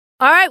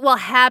All right, well,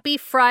 happy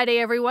Friday,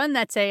 everyone.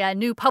 That's a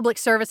new public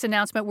service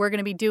announcement we're going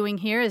to be doing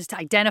here, is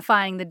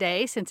identifying the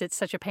day, since it's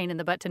such a pain in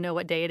the butt to know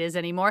what day it is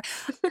anymore.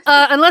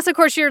 Unless, of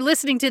course, you're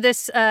listening to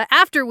this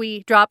after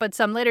we drop at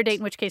some later date,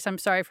 in which case I'm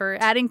sorry for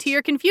adding to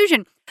your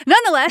confusion.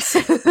 Nonetheless,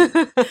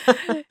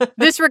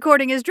 this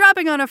recording is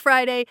dropping on a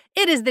Friday.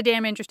 It is the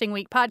Damn Interesting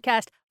Week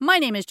podcast. My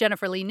name is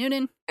Jennifer Lee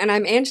Noonan. And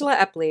I'm Angela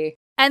Epley.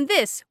 And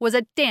this was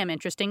a damn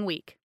interesting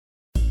week.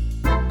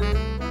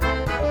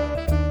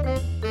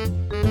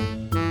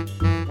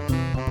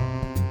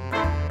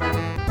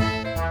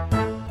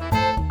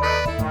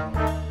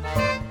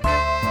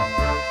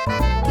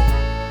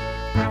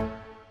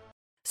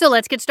 So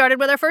let's get started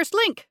with our first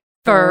link.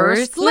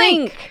 First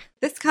link.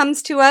 This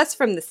comes to us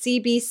from the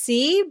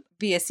CBC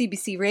via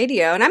CBC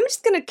Radio, and I'm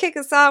just going to kick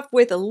us off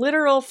with a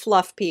literal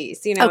fluff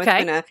piece. You know, It's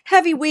been a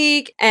heavy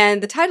week,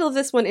 and the title of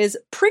this one is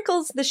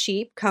Prickles the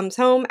Sheep Comes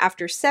Home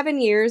After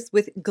 7 Years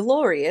with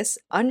Glorious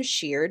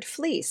Unsheared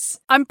Fleece.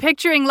 I'm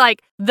picturing,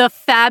 like, the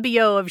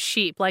Fabio of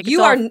sheep. Like, is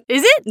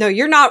it? No,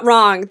 you're not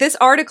wrong. This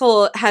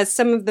article has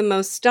some of the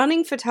most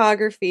stunning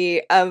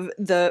photography of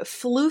the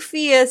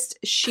floofiest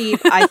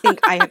sheep I think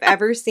I have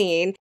ever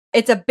seen.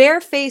 It's a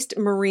barefaced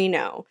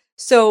merino.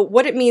 So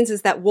what it means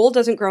is that wool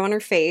doesn't grow on her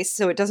face,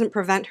 so it doesn't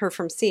prevent her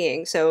from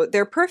seeing. So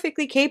they're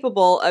perfectly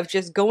capable of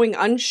just going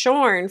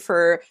unshorn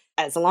for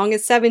as long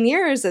as 7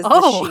 years, as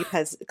the sheep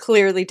has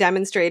clearly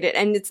demonstrated.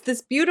 And it's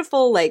this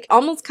beautiful, like,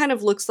 almost kind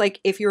of looks like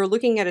if you were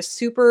looking at a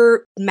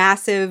super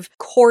massive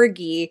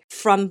corgi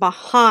from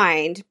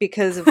behind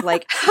because of,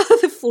 like, how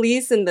the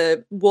fleece and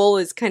the wool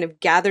is kind of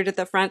gathered at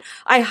the front.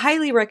 I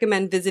highly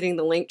recommend visiting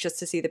the link just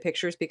to see the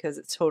pictures because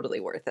it's totally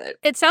worth it.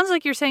 It sounds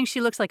like you're saying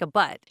she looks like a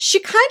butt. She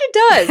kind of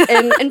does.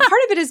 And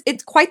part of it is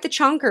it's quite the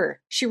chunker.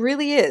 She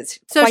really is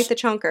quite the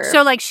chunker.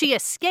 So, like, she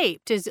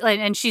escaped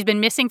and she's been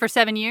missing for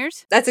 7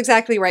 years? That's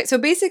exactly right. So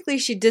basically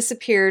she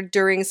disappeared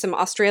during some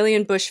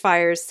Australian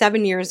bushfires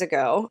 7 years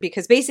ago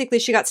because basically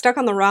she got stuck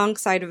on the wrong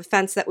side of a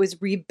fence that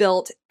was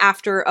rebuilt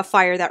after a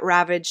fire that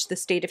ravaged the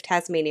state of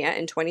Tasmania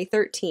in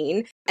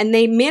 2013. And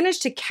they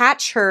managed to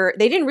catch her.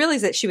 They didn't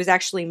realize that she was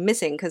actually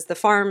missing because the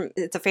farm,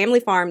 it's a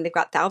family farm. They've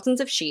got thousands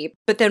of sheep.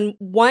 But then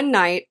one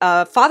night,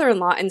 a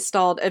father-in-law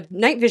installed a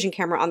night vision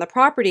camera on the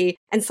property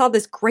and saw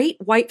this great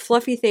white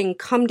fluffy thing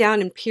come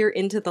down and peer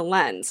into the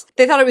lens.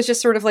 They thought it was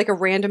just sort of like a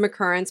random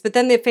occurrence, but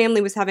then the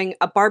family was having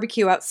a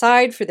barbecue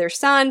outside for their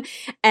son,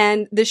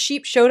 and the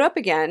sheep showed up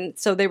again.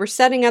 So they were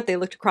setting up, they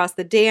looked across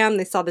the dam,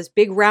 they saw this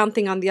big round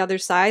thing on the other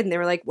side, and they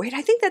were like, wait,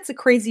 I think that's the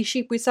crazy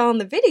sheep we saw in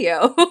the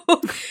video.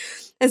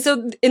 And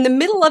so in the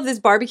middle of this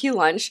barbecue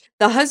lunch,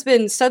 the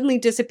husband suddenly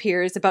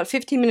disappears. About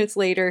 15 minutes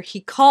later, he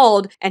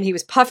called and he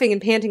was puffing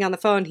and panting on the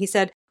phone. He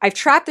said, I've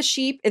trapped the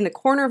sheep in the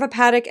corner of a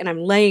paddock and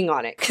I'm laying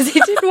on it because he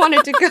didn't want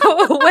it to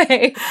go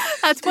away.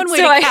 That's one way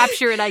to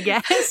capture it, I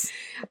guess.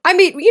 I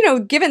mean, you know,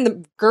 given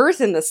the girth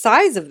and the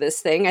size of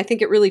this thing, I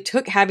think it really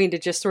took having to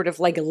just sort of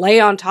like lay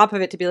on top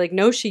of it to be like,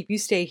 no, sheep, you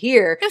stay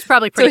here. It was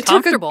probably pretty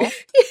comfortable.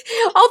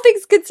 All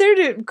things considered,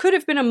 it could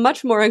have been a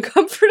much more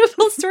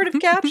uncomfortable sort of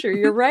capture.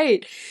 You're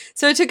right.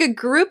 So it took a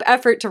group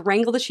effort to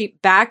wrangle the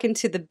sheep back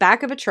into the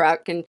back of a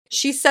truck, and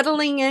she's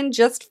settling in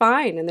just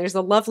fine. And there's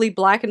a lovely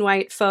black and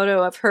white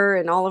photo of her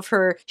and all of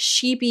her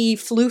sheepy,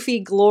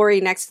 floofy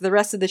glory next to the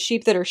rest of the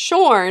sheep that are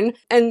shorn.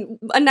 And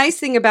a nice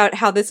thing about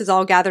how this has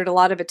all gathered a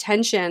lot of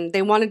attention,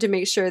 they wanted to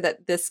make sure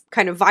that this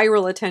kind of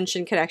viral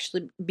attention could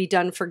actually be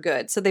done for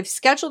good. So they've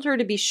scheduled her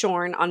to be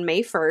shorn on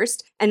May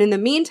 1st. And in the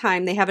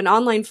meantime, they have an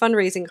online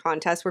fundraising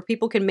contest where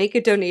people can make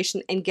a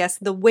donation and guess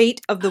the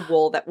weight of the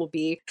wool that will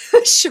be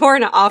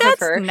shorn off of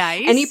her. That's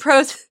nice. Any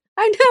pros...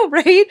 I know,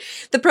 right?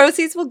 The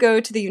proceeds will go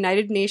to the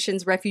United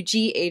Nations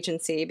Refugee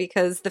Agency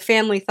because the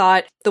family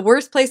thought the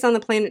worst place on the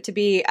planet to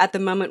be at the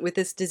moment with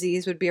this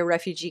disease would be a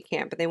refugee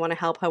camp, and they want to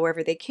help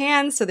however they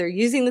can. So they're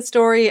using the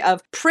story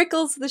of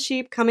Prickles the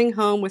sheep coming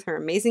home with her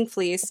amazing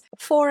fleece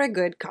for a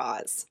good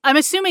cause. I'm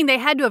assuming they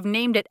had to have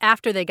named it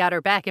after they got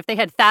her back. If they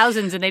had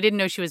thousands and they didn't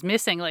know she was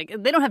missing, like,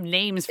 they don't have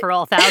names for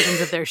all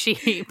thousands of their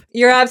sheep.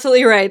 You're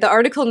absolutely right. The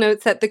article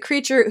notes that the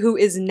creature, who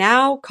is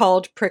now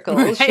called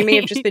Prickles, she may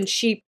have just been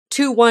sheep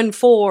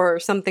 214 or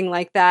something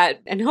like that.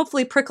 And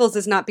hopefully Prickles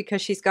is not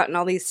because she's gotten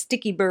all these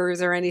sticky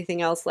burrs or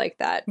anything else like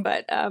that.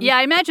 But yeah,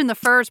 I imagine the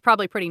fur is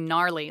probably pretty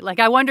gnarly.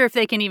 Like, I wonder if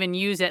they can even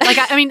use it. Like,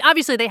 I mean,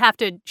 obviously they have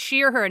to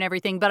shear her and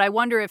everything, but I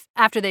wonder if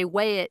after they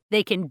weigh it,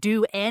 they can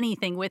do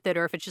anything with it,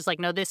 or if it's just like,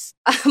 no, this...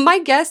 My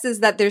guess is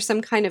that there's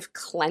some kind of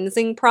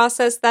cleansing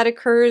process that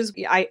occurs.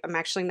 I'm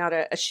actually not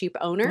a sheep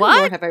owner,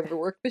 nor have I ever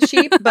worked with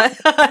sheep, but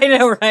I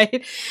know,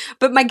 right?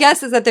 But my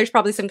guess is that there's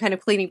probably some kind of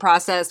cleaning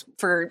process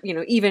for, you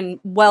know, even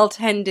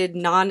well-tended,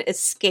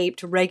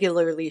 non-escaped,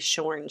 regularly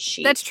shorn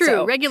sheep. That's true.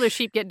 So, regular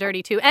sheep get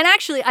dirty too. And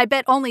actually, I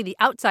bet only the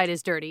outside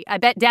is dirty. I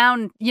bet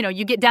down, you know,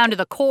 you get down to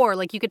the core,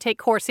 like you could take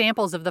core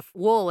samples of the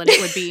wool and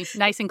it would be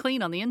nice and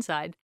clean on the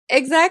inside.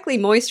 Exactly.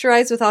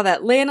 Moisturized with all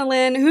that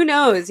lanolin. Who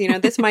knows?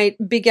 This might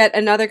beget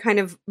another kind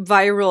of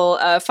viral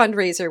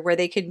fundraiser where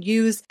they could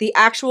use the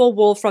actual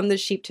wool from the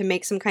sheep to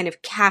make some kind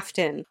of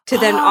caftan to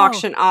then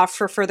auction off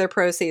for further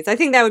proceeds. I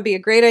think that would be a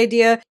great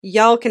idea.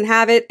 Y'all can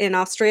have it in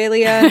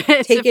Australia.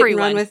 Take it and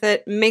run with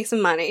it. Make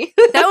some money.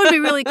 That would be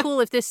really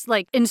cool if this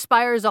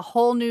inspires a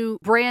whole new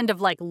brand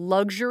of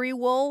luxury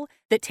wool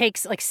that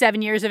takes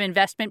 7 years of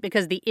investment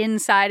because the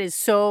inside is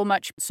so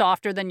much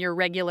softer than your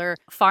regular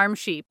farm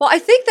sheep. Well, I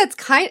think that's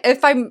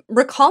if I'm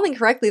recalling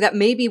correctly, that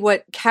may be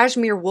what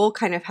cashmere wool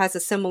kind of has a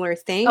similar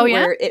thing. Oh,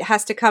 yeah? Where it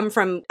has to come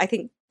from, I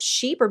think,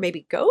 sheep or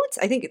maybe goats.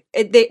 I think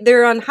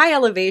they're on high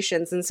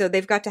elevations, and so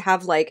they've got to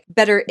have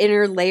better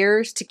inner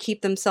layers to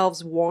keep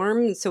themselves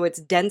warm, so it's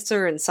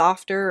denser and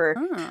softer. Or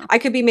I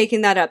could be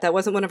making that up. That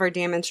wasn't one of our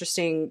damn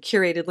interesting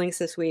curated links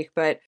this week,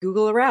 but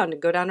Google around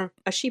and go down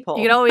a sheep hole.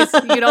 You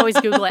could always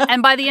Google it,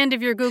 and by the end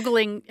of your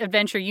Googling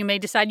adventure, you may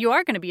decide you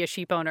are going to be a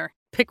sheep owner.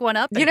 Pick one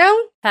up and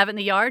have it in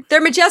the yard.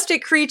 They're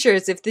majestic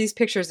creatures if these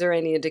pictures are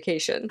any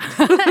indication.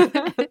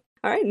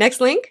 All right, next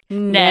link.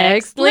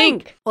 Next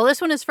link. Well, this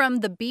one is from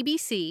the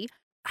BBC.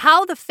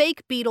 How the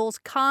fake Beatles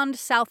conned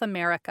South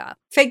America.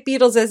 Fake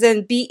Beatles as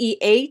in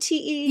Beatles?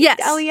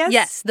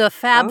 Yes, the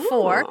Fab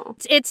Four.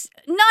 It's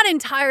not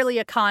entirely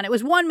a con. It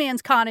was one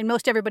man's con and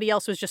most everybody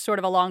else was just sort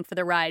of along for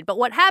the ride. But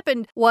what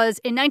happened was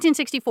in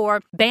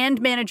 1964,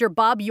 band manager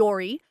Bob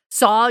Yorey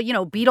saw,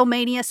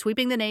 Beatlemania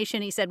sweeping the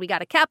nation. He said, we got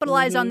to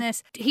capitalize on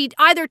this. He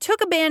either took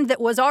a band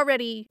that was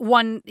already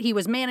one he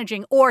was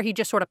managing, or he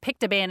just sort of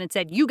picked a band and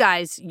said, you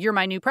guys, you're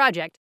my new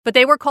project. But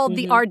they were called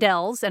the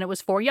Ardells, and it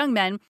was 4 young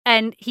men.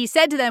 And he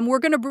said to them, we're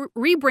going to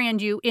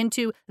rebrand you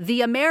into the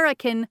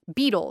American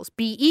Beatles,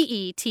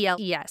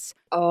 Beetles.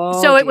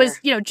 Oh, so it was,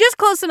 just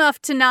close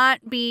enough to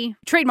not be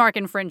trademark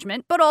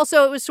infringement, but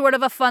also it was sort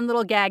of a fun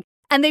little gag.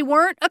 And they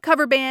weren't a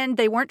cover band.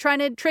 They weren't trying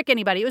to trick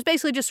anybody. It was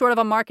basically just sort of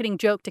a marketing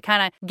joke to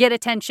kind of get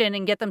attention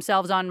and get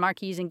themselves on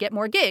marquees and get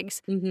more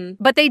gigs.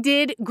 But they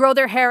did grow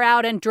their hair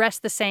out and dress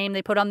the same.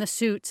 They put on the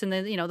suits and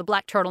the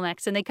black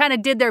turtlenecks, and they kind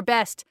of did their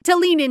best to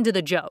lean into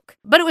the joke.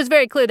 But it was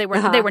very clear they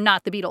were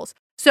not the Beatles.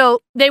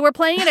 So they were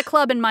playing at a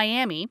club in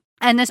Miami,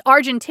 and this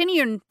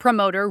Argentinian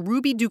promoter,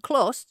 Ruby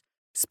Duclos,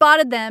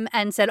 spotted them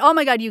and said, oh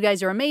my God, you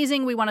guys are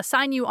amazing. We want to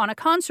sign you on a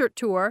concert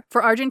tour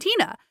for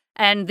Argentina.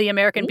 And the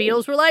American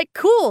Beatles were like,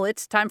 cool,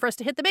 it's time for us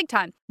to hit the big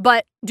time.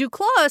 But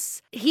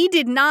Duclos, he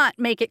did not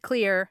make it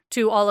clear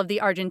to all of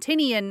the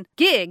Argentinian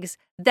gigs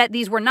that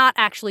these were not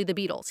actually the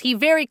Beatles. He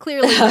very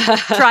clearly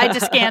tried to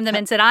scam them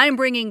and said, I'm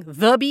bringing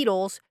the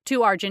Beatles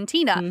to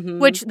Argentina,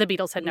 which the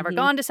Beatles had never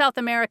gone to South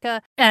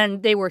America.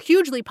 And they were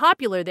hugely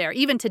popular there.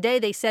 Even today,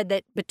 they said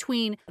that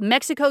between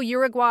Mexico,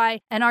 Uruguay,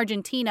 and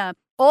Argentina,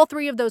 all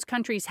 3 of those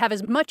countries have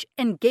as much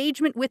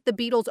engagement with the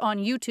Beatles on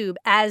YouTube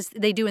as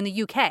they do in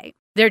the UK.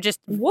 They're just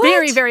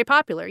very, very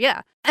popular,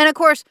 yeah. And of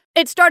course,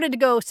 it started to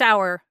go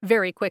sour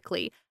very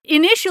quickly.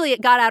 Initially,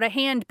 it got out of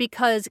hand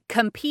because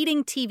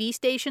competing TV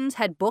stations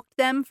had booked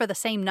them for the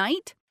same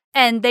night,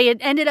 and they had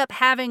ended up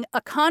having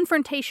a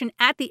confrontation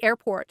at the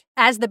airport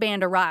as the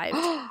band arrived.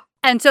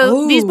 And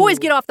so these boys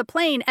get off the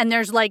plane, and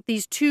there's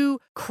these 2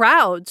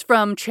 crowds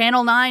from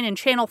Channel 9 and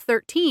Channel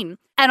 13.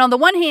 And on the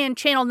one hand,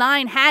 Channel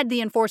 9 had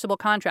the enforceable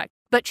contract.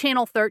 But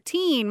Channel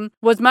 13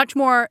 was much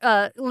more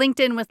linked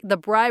in with the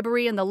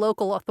bribery and the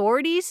local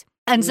authorities.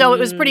 And so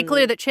it was pretty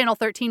clear that Channel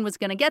 13 was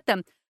going to get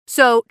them.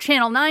 So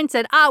Channel 9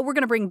 said, we're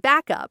going to bring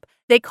backup.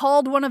 They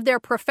called one of their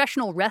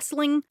professional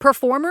wrestling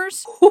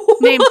performers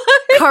named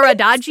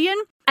Karadagian.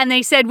 And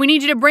they said, we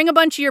need you to bring a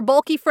bunch of your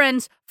bulky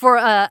friends for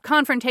a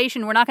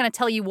confrontation. We're not going to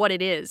tell you what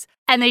it is.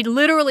 And they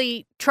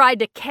literally tried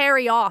to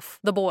carry off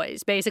the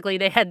boys. Basically,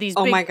 they had these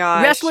big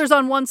wrestlers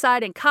on one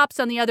side and cops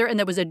on the other. And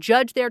there was a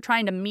judge there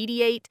trying to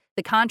mediate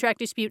the contract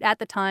dispute at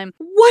the time.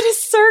 What a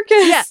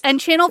circus! Yeah, and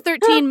Channel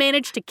 13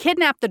 managed to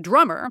kidnap the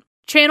drummer.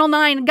 Channel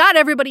 9 got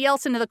everybody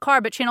else into the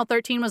car, but Channel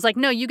 13 was like,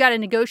 no, you got to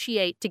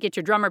negotiate to get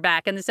your drummer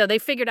back. And so they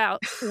figured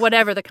out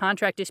whatever the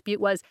contract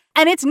dispute was.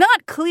 And it's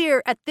not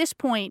clear at this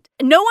point.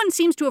 No one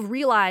seems to have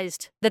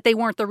realized that they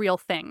weren't the real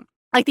thing.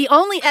 The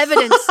only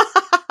evidence...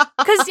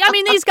 Because,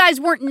 these guys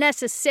weren't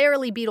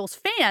necessarily Beatles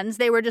fans.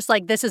 They were just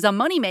like, this is a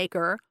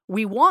moneymaker.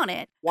 We want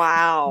it.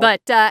 Wow.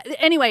 But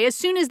anyway, as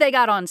soon as they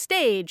got on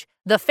stage,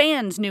 the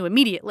fans knew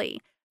immediately.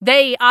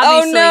 They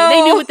obviously,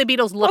 they knew what the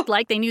Beatles looked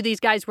like. They knew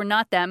these guys were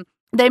not them.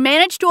 They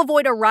managed to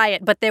avoid a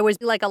riot, but there was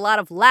a lot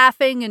of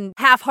laughing and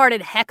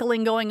half-hearted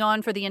heckling going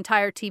on for the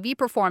entire TV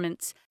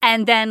performance.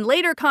 And then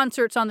later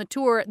concerts on the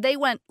tour, they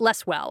went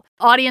less well.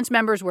 Audience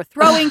members were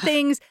throwing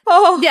things.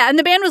 Yeah, and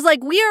the band was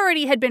like, we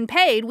already had been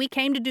paid. We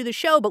came to do the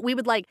show, but we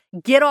would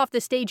get off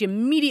the stage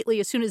immediately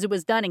as soon as it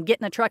was done and get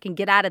in the truck and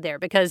get out of there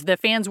because the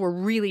fans were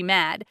really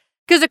mad.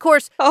 Because, of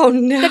course,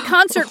 the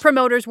concert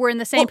promoters were in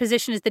the same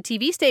position as the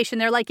TV station.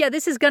 They're like, yeah,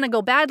 this is going to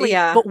go badly,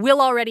 but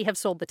we'll already have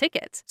sold the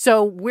tickets.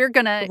 So we're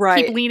going to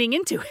keep leaning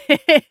into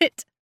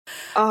it.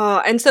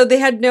 And so they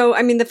had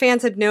the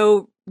fans had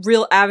no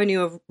real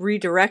avenue of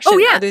redirection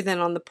other than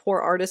on the poor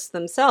artists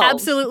themselves.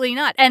 Absolutely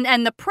not.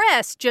 And the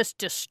press just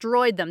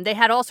destroyed them. They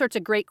had all sorts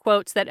of great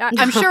quotes that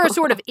I'm sure are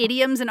sort of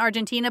idioms in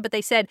Argentina, but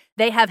they said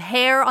they have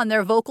hair on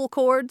their vocal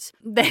cords.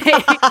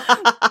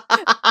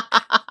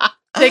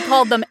 They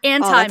called them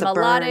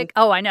anti-melodic.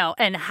 Oh, I know.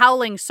 And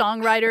howling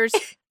songwriters.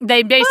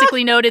 They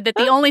basically noted that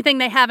the only thing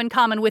they have in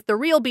common with the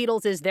real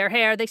Beatles is their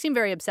hair. They seem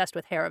very obsessed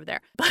with hair over there.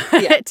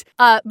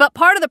 But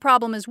part of the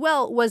problem as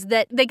well was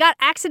that they got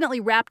accidentally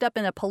wrapped up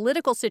in a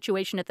political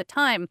situation at the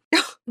time.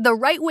 The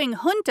right-wing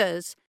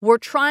juntas were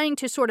trying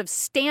to sort of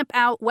stamp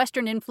out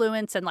Western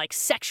influence and like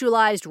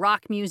sexualized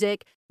rock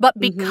music. But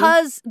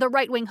because the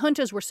right-wing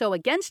juntas were so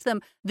against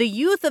them, the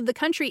youth of the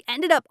country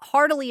ended up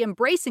heartily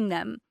embracing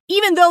them.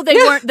 Even though they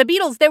weren't the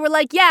Beatles, they were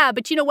like, yeah,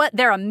 but you know what?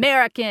 They're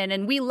American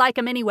and we like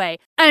them anyway.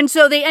 And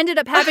so they ended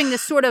up having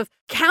this sort of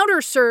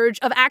counter surge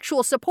of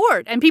actual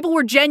support. And people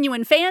were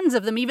genuine fans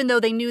of them, even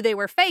though they knew they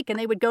were fake. And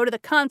they would go to the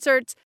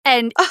concerts.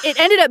 And it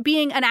ended up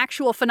being an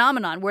actual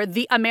phenomenon where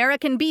the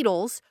American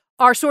Beatles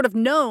are sort of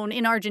known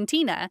in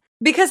Argentina.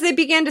 Because they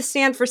began to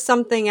stand for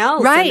something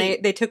else. Right.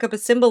 And they took up a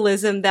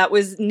symbolism that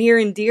was near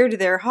and dear to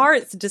their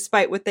hearts,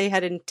 despite what they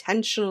had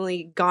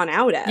intentionally gone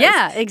out as.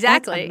 Yeah,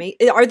 exactly.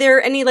 Are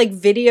there any like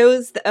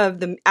videos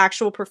of the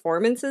actual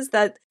performances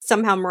that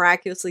somehow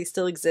miraculously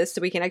still exist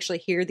so we can actually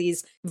hear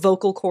these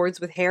vocal cords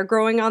with hair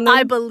growing on them?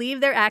 I believe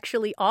there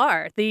actually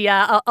are.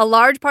 A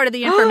large part of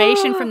the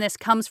information from this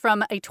comes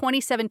from a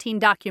 2017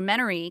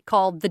 documentary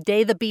called The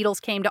Day the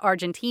Beatles Came to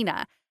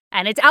Argentina.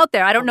 And it's out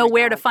there. I don't know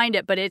where to find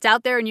it, but it's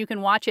out there and you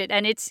can watch it.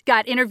 And it's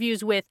got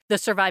interviews with the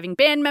surviving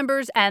band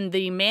members and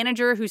the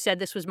manager who said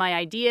this was my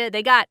idea.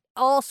 They got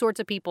all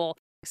sorts of people.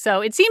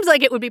 So it seems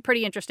like it would be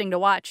pretty interesting to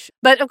watch.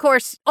 But of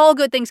course, all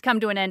good things come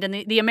to an end. And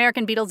the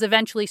American Beatles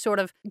eventually sort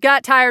of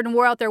got tired and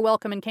wore out their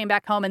welcome and came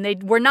back home. And they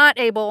were not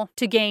able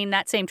to gain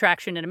that same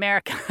traction in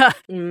America.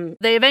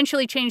 They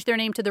eventually changed their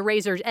name to the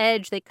Razor's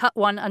Edge. They cut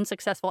one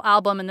unsuccessful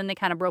album and then they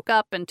kind of broke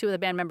up and two of the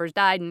band members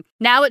died. And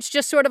now it's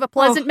just sort of a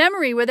pleasant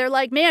memory where they're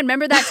like, man,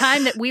 remember that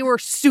time that we were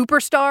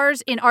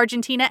superstars in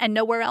Argentina and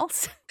nowhere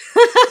else?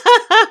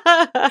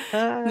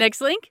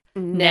 Next link.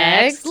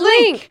 Next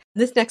link.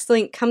 This next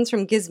link comes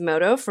from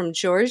Gizmodo from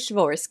George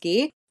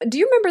Dvorsky. Do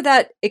you remember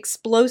that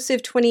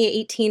explosive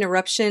 2018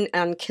 eruption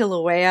on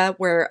Kilauea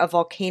where a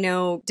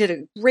volcano did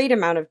a great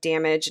amount of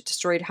damage? It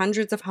destroyed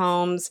hundreds of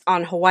homes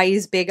on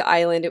Hawaii's Big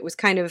Island. It was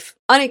kind of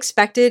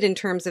unexpected in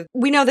terms of,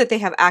 we know that they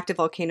have active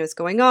volcanoes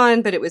going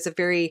on, but it was a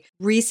very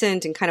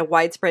recent and kind of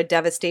widespread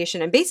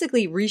devastation and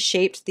basically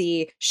reshaped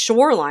the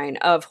shoreline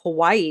of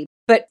Hawaii.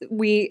 But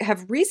we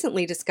have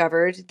recently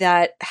discovered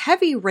that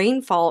heavy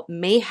rainfall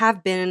may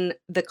have been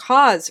the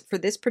cause for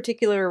this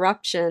particular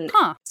eruption.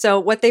 So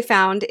what they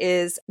found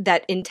is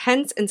that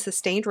intense and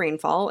sustained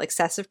rainfall,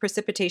 excessive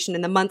precipitation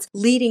in the months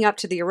leading up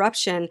to the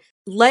eruption,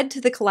 led to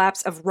the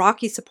collapse of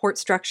rocky support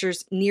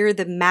structures near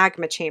the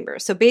magma chamber.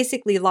 So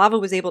basically, lava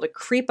was able to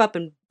creep up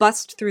and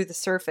bust through the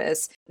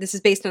surface. This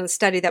is based on a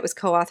study that was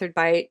co-authored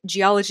by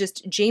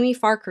geologist Jamie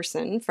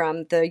Farquharson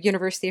from the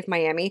University of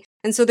Miami.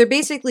 And so they're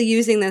basically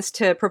using this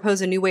to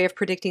propose a new way of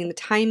predicting the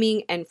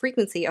timing and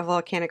frequency of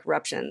volcanic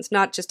eruptions,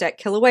 not just at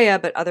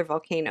Kilauea, but other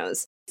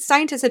volcanoes.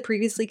 Scientists had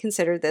previously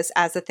considered this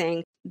as a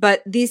thing,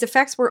 but these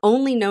effects were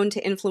only known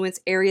to influence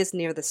areas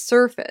near the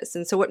surface.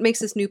 And so what makes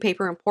this new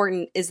paper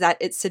important is that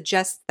it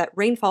suggests that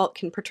rainfall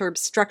can perturb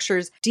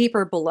structures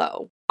deeper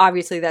below.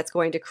 Obviously, that's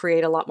going to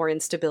create a lot more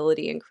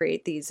instability and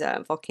create these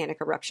volcanic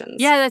eruptions.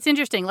 Yeah, that's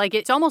interesting. Like,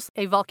 it's almost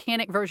a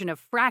volcanic version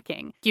of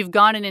fracking. You've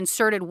gone and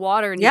inserted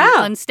water into these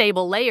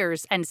unstable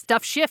layers, and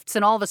stuff shifts,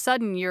 and all of a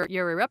sudden, you're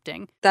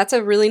erupting. That's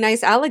a really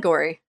nice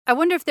allegory. I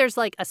wonder if there's,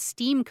 like, a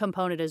steam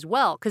component as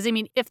well. Because, I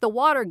mean, if the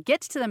water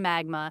gets to the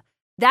magma,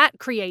 that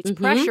creates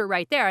pressure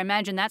right there. I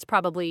imagine that's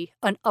probably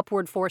an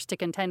upward force to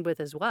contend with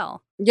as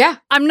well. Yeah.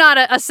 I'm not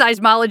a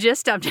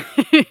seismologist.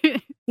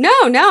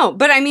 No.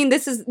 But I mean,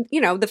 this is,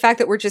 the fact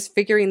that we're just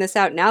figuring this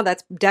out now,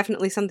 that's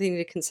definitely something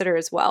to consider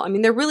as well. I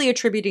mean, they're really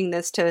attributing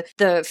this to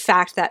the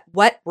fact that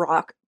wet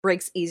rock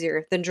breaks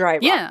easier than dry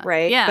rock,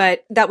 right? Yeah.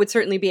 But that would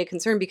certainly be a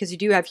concern because you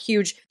do have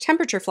huge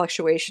temperature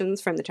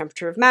fluctuations from the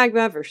temperature of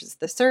magma versus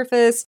the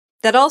surface.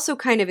 That also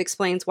kind of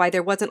explains why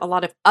there wasn't a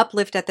lot of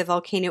uplift at the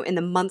volcano in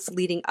the months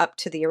leading up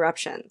to the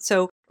eruption.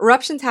 So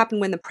eruptions happen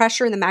when the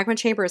pressure in the magma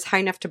chamber is high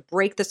enough to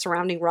break the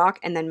surrounding rock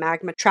and then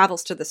magma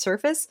travels to the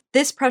surface.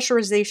 This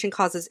pressurization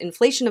causes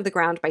inflation of the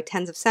ground by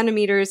tens of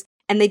centimeters,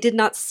 and they did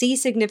not see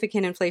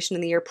significant inflation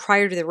in the year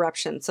prior to the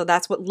eruption. So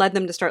that's what led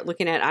them to start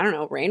looking at,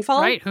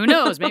 rainfall? Right, who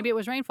knows? Maybe it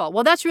was rainfall.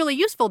 Well, that's really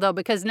useful, though,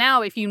 because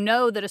now if you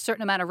know that a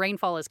certain amount of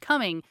rainfall is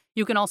coming,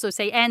 you can also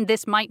say, and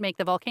this might make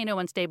the volcano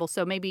unstable,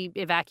 so maybe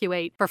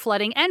evacuate for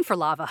flooding and for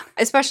lava.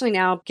 Especially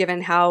now,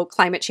 given how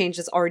climate change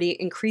is already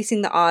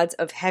increasing the odds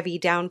of heavy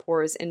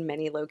downpours in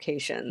many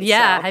locations.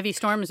 Yeah, so. Heavy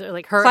storms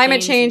like hurricanes.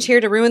 Climate change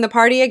here to ruin the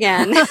party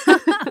again.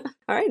 All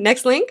right,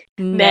 next link.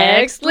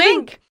 Next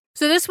link.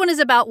 So this one is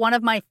about one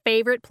of my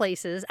favorite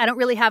places. I don't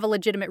really have a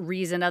legitimate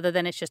reason other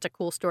than it's just a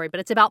cool story,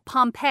 but it's about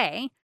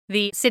Pompeii,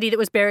 the city that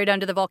was buried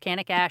under the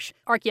volcanic ash.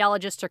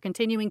 Archaeologists are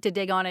continuing to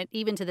dig on it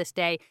even to this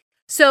day.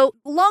 So,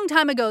 a long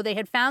time ago, they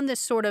had found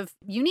this sort of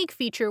unique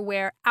feature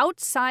where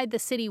outside the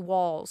city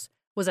walls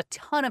was a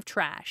ton of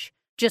trash,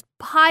 just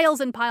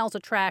piles and piles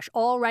of trash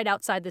all right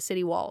outside the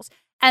city walls.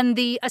 And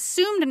the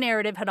assumed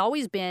narrative had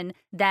always been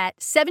that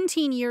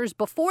 17 years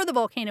before the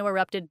volcano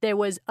erupted, there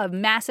was a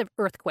massive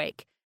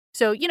earthquake.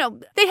 So,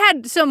 they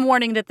had some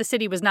warning that the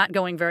city was not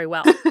going very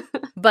well.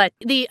 But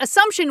the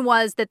assumption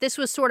was that this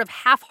was sort of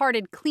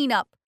half-hearted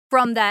cleanup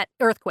from that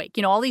earthquake.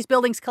 All these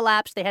buildings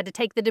collapsed. They had to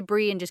take the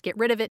debris and just get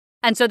rid of it.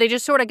 And so they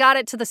just sort of got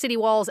it to the city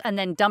walls and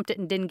then dumped it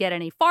and didn't get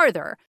any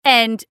farther.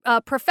 And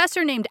a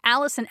professor named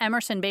Allison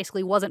Emerson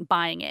basically wasn't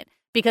buying it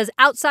because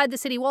outside the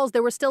city walls,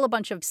 there were still a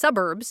bunch of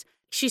suburbs.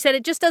 She said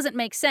it just doesn't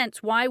make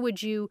sense. Why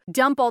would you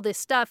dump all this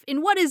stuff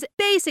in what is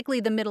basically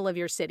the middle of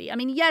your city? I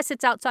mean, yes,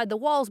 it's outside the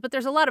walls, but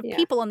there's a lot of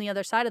people on the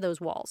other side of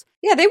those walls.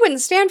 Yeah, they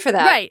wouldn't stand for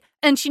that. Right.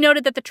 And she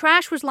noted that the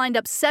trash was lined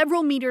up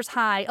several meters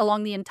high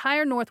along the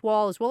entire north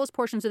wall as well as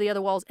portions of the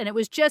other walls. And it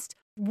was just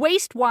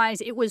waste-wise,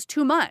 it was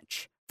too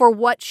much for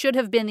what should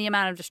have been the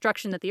amount of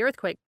destruction that the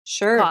earthquake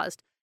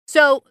caused.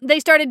 So they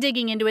started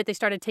digging into it. They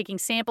started taking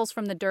samples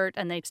from the dirt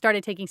and they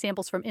started taking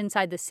samples from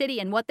inside the city.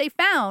 And what they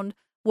found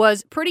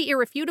was pretty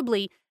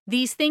irrefutably,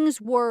 these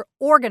things were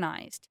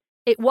organized.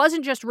 It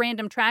wasn't just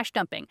random trash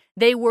dumping.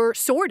 They were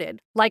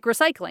sorted like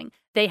recycling.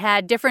 They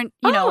had different,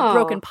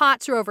 broken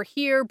pots are over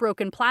here,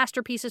 broken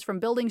plaster pieces from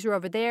buildings are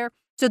over there.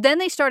 So then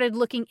they started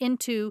looking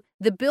into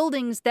the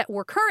buildings that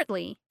were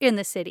currently in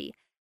the city.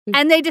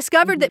 And they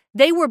discovered that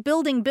they were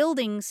building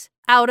buildings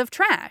out of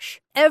trash.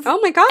 Oh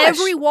my gosh.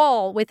 Every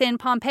wall within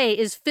Pompeii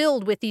is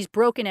filled with these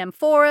broken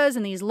amphoras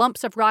and these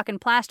lumps of rock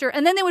and plaster,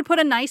 and then they would put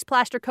a nice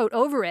plaster coat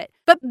over it.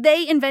 But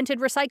they invented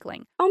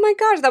recycling. Oh my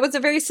gosh, that was a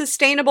very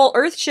sustainable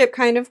Earthship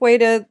kind of way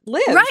to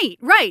live.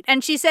 Right.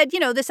 And she said,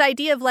 this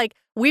idea of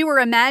we were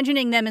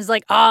imagining them as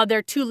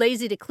they're too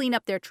lazy to clean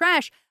up their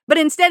trash. But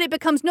instead it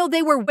becomes, no,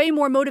 they were way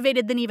more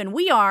motivated than even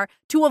we are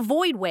to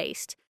avoid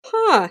waste.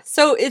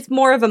 So it's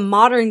more of a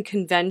modern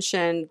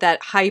convention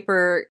that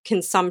hyper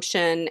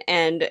consumption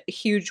and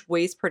huge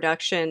waste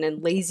production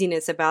and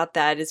laziness about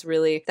that is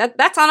really,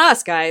 that's on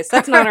us, guys.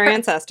 That's not our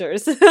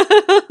ancestors.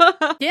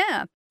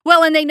 Yeah.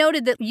 Well, and they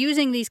noted that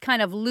using these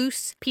kind of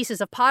loose pieces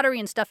of pottery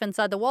and stuff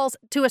inside the walls,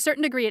 to a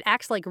certain degree, it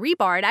acts like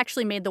rebar. It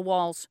actually made the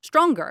walls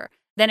stronger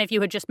than if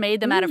you had just made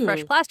them out of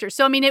fresh plaster.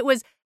 So, I mean, it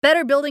was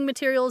better building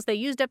materials. They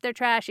used up their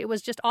trash. It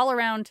was just all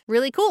around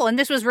really cool. And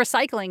this was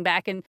recycling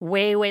back in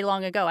way, way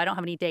long ago. I don't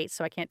have any dates,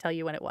 so I can't tell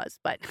you when it was,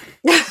 but...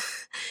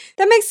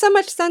 That makes so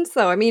much sense,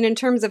 though. I mean, in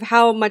terms of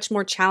how much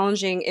more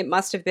challenging it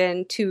must have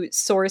been to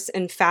source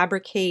and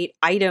fabricate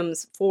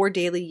items for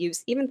daily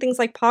use, even things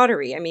like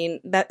pottery. I mean,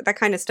 that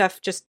kind of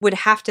stuff just would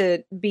have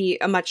to be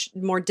a much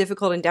more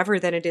difficult endeavor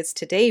than it is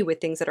today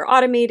with things that are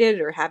automated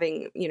or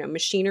having,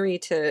 machinery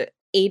to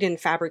aid in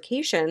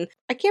fabrication.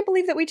 I can't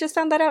believe that we just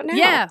found that out now.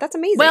 Yeah. That's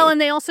amazing. Well, and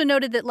they also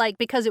noted that,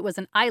 because it was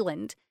an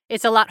island,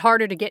 it's a lot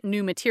harder to get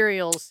new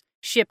materials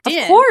shipped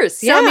in. Of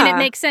course, yeah. So, I mean, it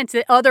makes sense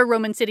that other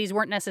Roman cities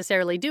weren't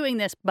necessarily doing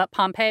this, but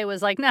Pompeii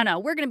was like, no,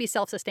 we're going to be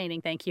self-sustaining,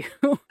 thank you.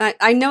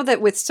 I know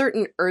that with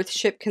certain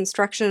Earthship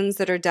constructions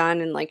that are done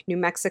in New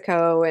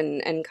Mexico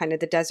and kind of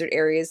the desert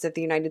areas of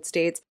the United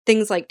States,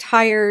 things like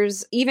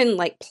tires, even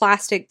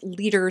plastic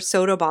liter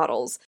soda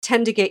bottles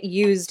tend to get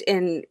used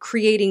in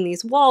creating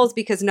these walls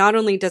because not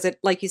only does it,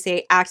 like you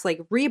say, act like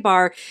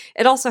rebar,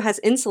 it also has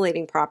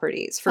insulating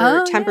properties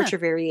for temperature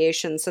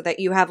variations so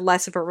that you have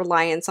less of a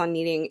reliance on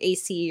needing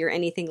AC or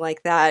anything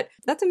like that.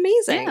 That's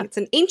amazing. Yeah. It's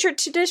an ancient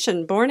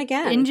tradition born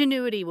again.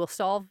 Ingenuity will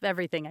solve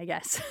everything, I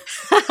guess.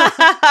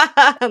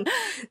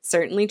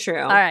 Certainly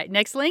true. All right,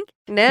 next link.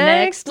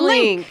 Next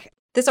link.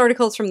 This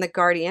article is from The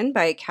Guardian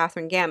by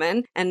Catherine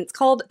Gammon, and it's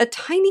called A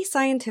Tiny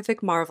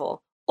Scientific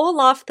Marvel.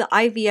 Olaf the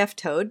IVF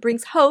toad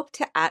brings hope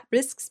to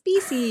at-risk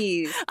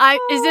species.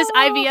 Is this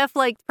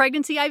IVF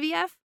pregnancy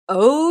IVF?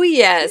 Oh,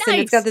 yes. Nice.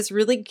 And it's got this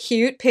really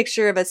cute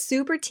picture of a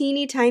super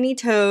teeny tiny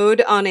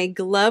toad on a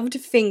gloved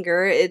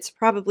finger. It's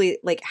probably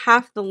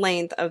half the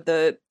length of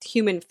the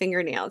human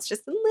fingernail. It's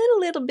just a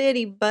little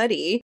bitty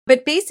buddy.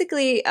 But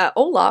basically,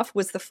 Olaf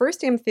was the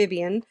first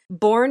amphibian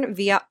born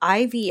via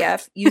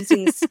IVF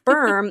using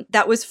sperm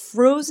that was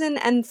frozen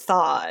and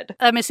thawed.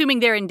 I'm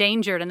assuming they're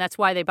endangered, and that's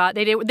why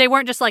they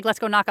weren't just let's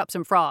go knock up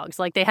some frogs.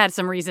 They had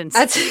some reasons.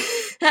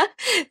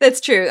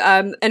 That's true.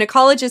 An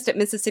ecologist at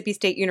Mississippi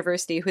State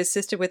University who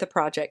assisted with a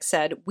project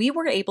said, we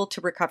were able to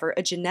recover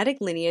a genetic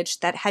lineage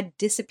that had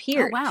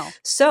disappeared. Oh, wow.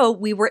 So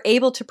we were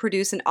able to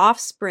produce an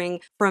offspring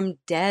from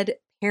dead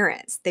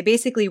parents. They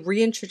basically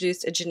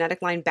reintroduced a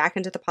genetic line back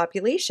into the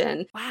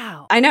population.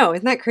 Wow. I know.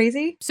 Isn't that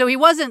crazy? So he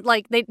wasn't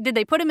did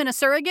they put him in a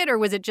surrogate, or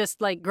was it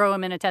just grow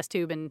him in a test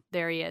tube and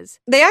there he is?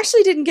 They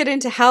actually didn't get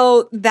into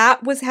how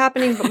that was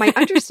happening, but my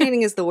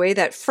understanding is the way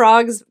that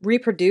frogs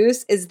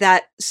reproduce is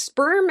that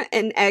sperm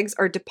and eggs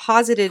are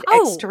deposited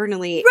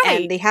externally,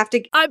 right. And they have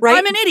to... I'm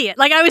an idiot.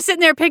 I was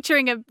sitting there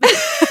picturing a...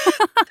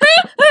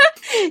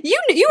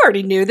 You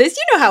already knew this.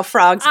 You know how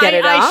frogs get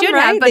it on,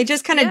 right? They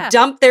just kind of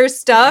dump their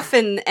stuff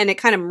and it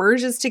kind of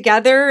merges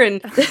together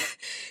and...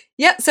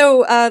 Yeah,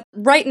 so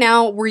right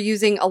now we're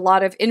using a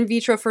lot of in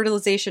vitro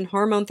fertilization,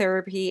 hormone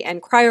therapy, and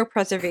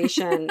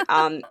cryopreservation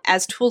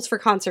as tools for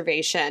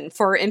conservation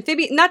for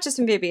not just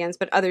amphibians,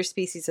 but other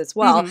species as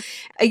well.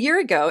 A year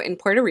ago in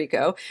Puerto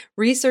Rico,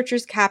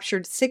 researchers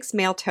captured 6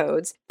 male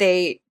toads.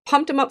 They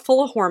pumped them up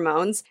full of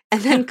hormones,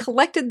 and then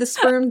collected the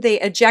sperm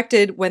they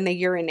ejected when they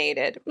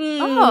urinated.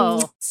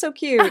 So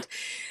cute.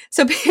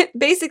 So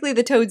basically,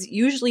 the toads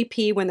usually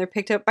pee when they're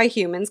picked up by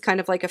humans,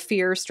 kind of like a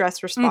fear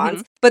stress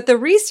response. But the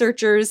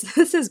researchers,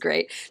 this is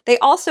great, they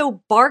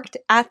also barked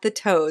at the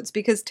toads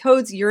because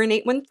toads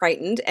urinate when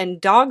frightened,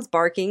 and dogs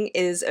barking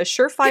is a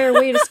surefire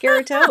way to scare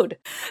a toad.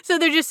 So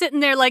they're just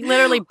sitting there, like,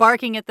 literally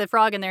barking at the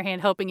frog in their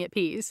hand, hoping it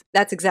pees.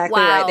 That's exactly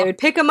right. They would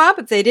pick them up.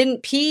 If they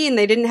didn't pee and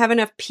they didn't have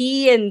enough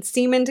pee and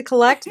semen to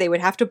collect, they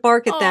would have to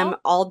bark at them,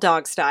 all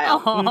dog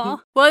style.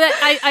 Well,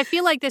 I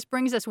feel like this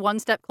brings us one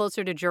step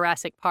closer to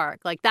Jurassic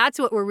Park. Like, that's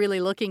what we're really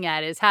looking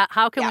at, is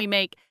how can we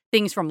make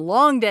things from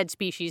long dead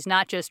species,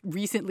 not just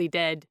recently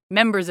dead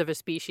members of a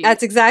species.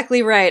 That's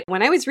exactly right.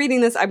 When I was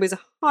reading this, I was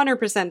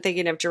 100%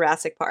 thinking of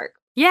Jurassic Park.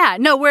 Yeah,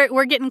 no,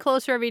 we're getting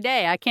closer every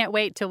day. I can't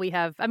wait till we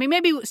have,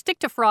 maybe stick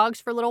to frogs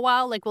for a little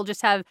while. Like, we'll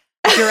just have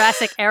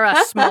Jurassic era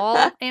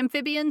small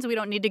amphibians. We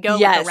don't need to go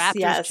with the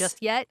raptors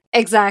just yet.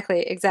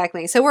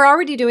 Exactly. So we're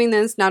already doing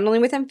this not only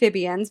with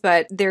amphibians,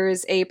 but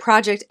there's a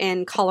project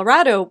in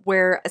Colorado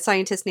where a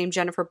scientist named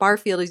Jennifer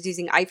Barfield is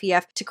using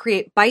IVF to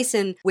create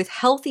bison with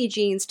healthy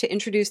genes to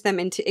introduce them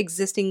into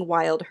existing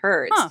wild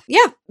herds.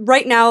 Yeah,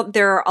 right now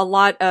there are a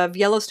lot of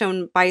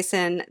Yellowstone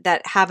bison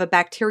that have a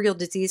bacterial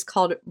disease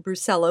called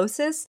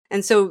brucellosis.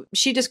 And so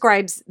she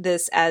describes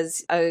this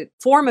as a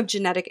form of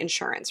genetic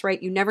insurance,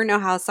 right? You never know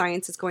how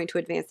science is going to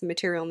advance the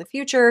material in the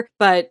future,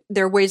 but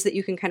there are ways that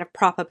you can kind of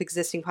prop up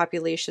existing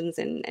populations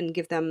and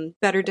give them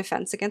better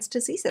defense against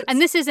diseases.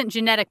 And this isn't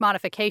genetic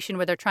modification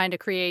where they're trying to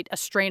create a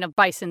strain of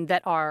bison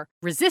that are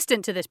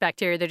resistant to this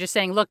bacteria. They're just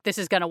saying, look, this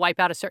is going to wipe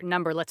out a certain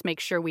number. Let's make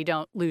sure we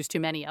don't lose too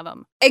many of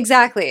them.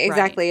 Exactly.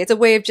 Right. It's a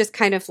way of just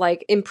kind of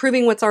like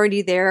improving what's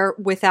already there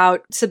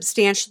without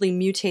substantially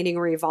mutating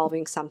or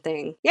evolving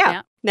something.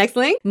 Yeah. Next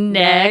link.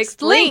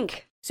 Next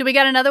link. So we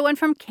got another one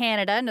from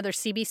Canada, another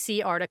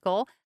CBC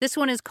article. This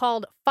one is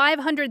called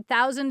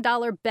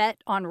 $500,000 Bet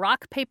on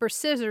Rock, Paper,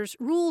 Scissors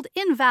Ruled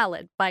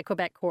Invalid by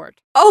Quebec Court.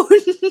 Oh,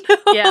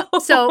 no. Yeah,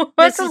 so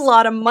that's a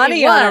lot of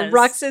money on a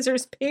rock,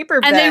 scissors,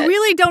 paper bet. And they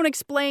really don't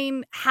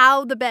explain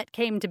how the bet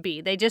came to be.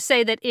 They just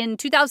say that in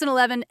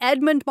 2011,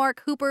 Edmund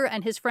Mark Hooper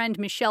and his friend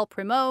Michel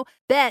Primo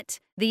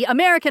bet the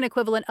American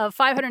equivalent of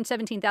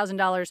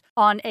 $517,000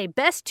 on a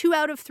best 2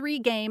 out of 3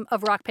 game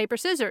of rock, paper,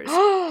 scissors.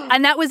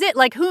 And that was it.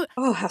 Like, who?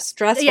 Oh, how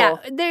stressful. Yeah,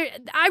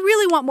 I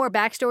really want more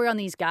backstory on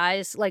these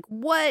guys. Like,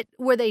 what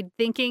were they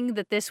thinking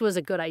that this was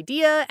a good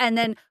idea? And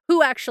then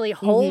who actually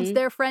holds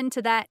their friend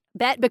to that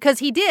bet? Because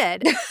he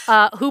did.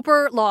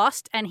 Hooper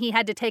lost, and he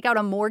had to take out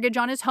a mortgage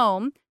on his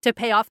home to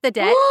pay off the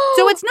debt.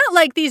 So it's not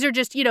like these are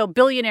just,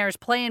 billionaires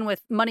playing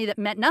with money that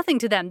meant nothing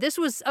to them. This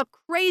was a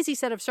crazy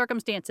set of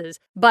circumstances.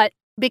 But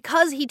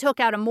because he took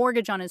out a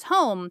mortgage on his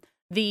home,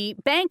 the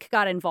bank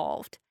got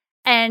involved.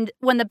 And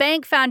when the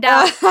bank found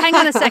out, hang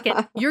on a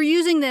second, you're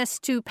using this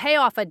to pay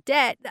off a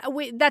debt,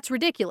 that's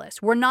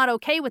ridiculous. We're not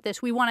okay with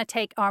this. We want to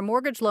take our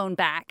mortgage loan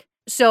back.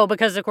 So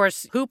because, of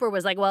course, Hooper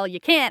was like, well, you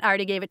can't. I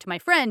already gave it to my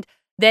friend.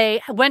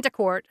 They went to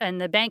court,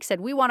 and the bank said,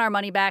 we want our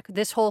money back.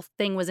 This whole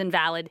thing was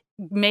invalid.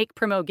 Make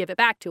Primo give it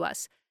back to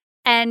us.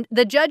 And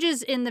the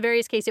judges in the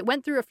various cases, it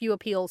went through a few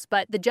appeals,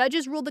 but the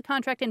judges ruled the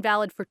contract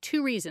invalid for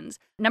 2 reasons.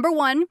 Number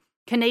one,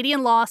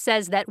 Canadian law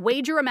says that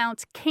wager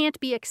amounts can't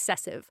be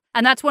excessive.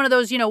 And that's one of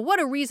those, what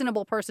a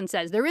reasonable person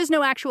says. There is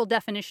no actual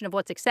definition of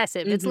what's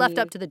excessive. It's left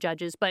up to the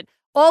judges. But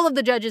all of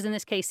the judges in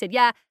this case said,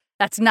 yeah,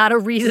 that's not a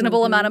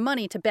reasonable amount of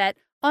money to bet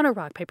on a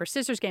rock, paper,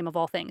 scissors game of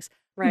all things.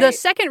 Right. The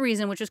second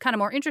reason, which is kind of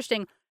more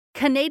interesting,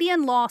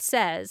 Canadian law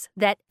says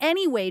that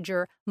any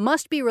wager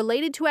must be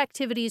related to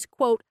activities,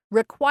 quote,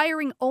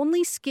 requiring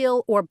only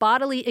skill or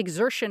bodily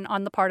exertion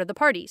on the part of the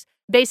parties.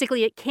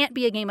 Basically, it can't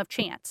be a game of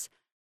chance.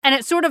 And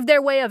it's sort of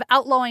their way of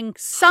outlawing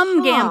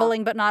some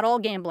gambling, but not all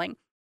gambling.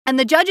 And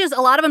the judges,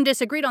 a lot of them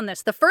disagreed on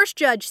this. The first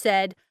judge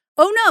said,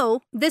 oh no,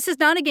 this is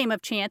not a game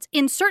of chance.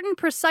 In certain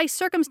precise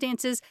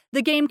circumstances,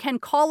 the game can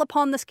call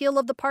upon the skill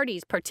of the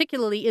parties,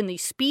 particularly in the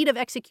speed of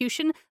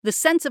execution, the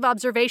sense of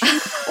observation,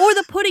 or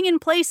the putting in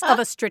place of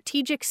a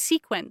strategic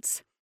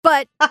sequence.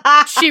 But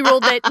she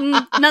ruled that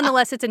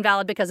nonetheless it's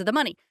invalid because of the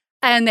money.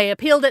 And they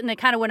appealed it, and it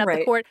kind of went up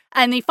the court.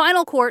 And the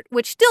final court,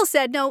 which still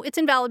said, no, it's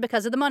invalid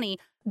because of the money,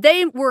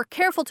 they were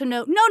careful to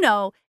note,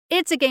 no,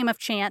 it's a game of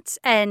chance.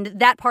 And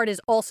that part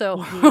is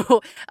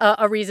also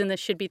a reason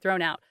this should be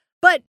thrown out.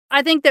 But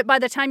I think that by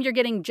the time you're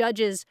getting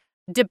judges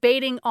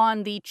debating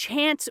on the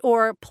chance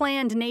or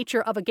planned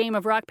nature of a game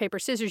of rock, paper,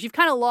 scissors, you've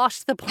kind of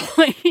lost the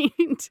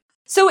point.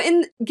 So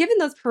given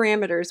those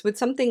parameters, would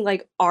something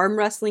like arm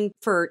wrestling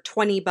for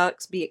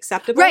 $20 be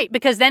acceptable? Right,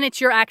 because then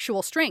it's your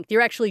actual strength.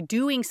 You're actually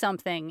doing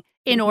something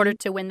in order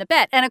to win the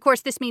bet. And of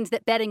course, this means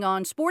that betting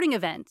on sporting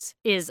events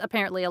is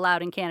apparently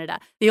allowed in Canada.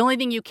 The only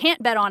thing you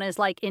can't bet on is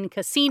like in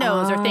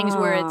casinos or things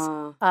where it's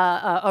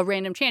a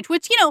random chance,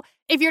 which, you know,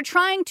 if you're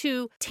trying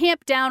to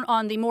tamp down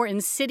on the more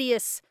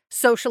insidious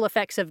social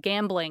effects of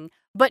gambling,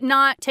 but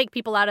not take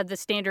people out of the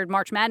standard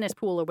March Madness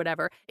pool or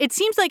whatever, it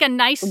seems like a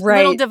nice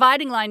little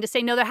dividing line to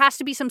say, no, there has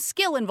to be some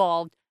skill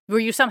involved where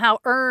you somehow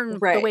earn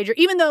the wager,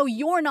 even though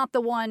you're not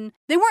the one.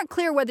 They weren't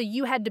clear whether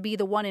you had to be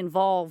the one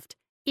involved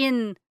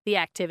in the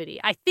activity.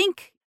 I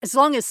think as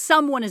long as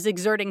someone is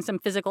exerting some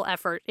physical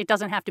effort, it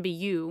doesn't have to be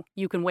you.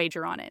 You can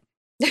wager on it.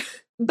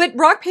 But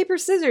rock, paper,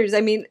 scissors, I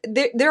mean,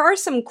 there are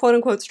some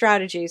quote-unquote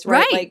strategies,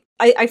 right? Like,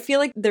 I feel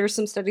like there are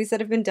some studies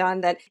that have been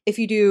done that if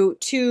you do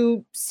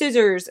 2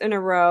 scissors in a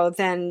row,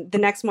 then the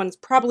next one's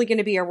probably going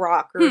to be a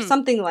rock or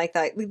something like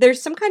that.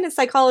 There's some kind of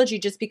psychology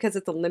just because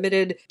it's a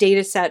limited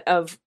data set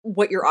of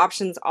what your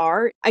options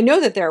are. I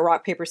know that there are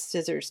rock, paper,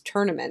 scissors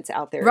tournaments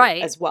out there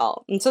as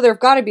well. And so there have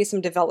got to be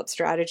some developed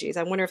strategies.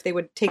 I wonder if they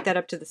would take that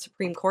up to the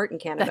Supreme Court in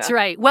Canada. That's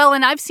right. Well,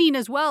 and I've seen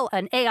as well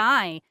an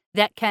AI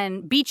that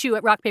can beat you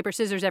at rock, paper,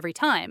 scissors every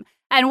time.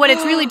 And what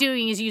it's really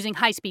doing is using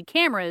high-speed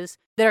cameras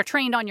that are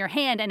trained on your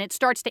hand, and it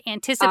starts to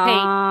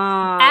anticipate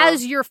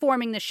as you're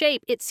forming the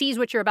shape. It sees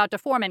what you're about to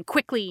form and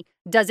quickly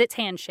does its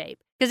hand shape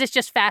because it's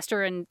just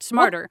faster and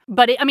smarter.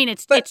 But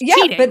it's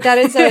cheating. But that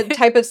is a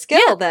type of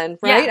skill then,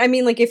 right? I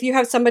mean, like if you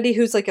have somebody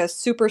who's like a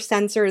super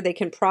sensor, they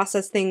can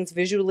process things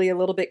visually a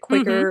little bit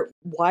quicker.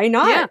 Why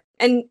not? Yeah.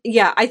 And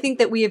I think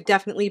that we have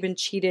definitely been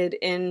cheated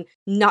in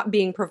not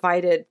being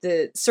provided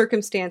the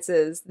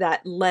circumstances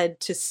that led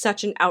to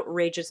such an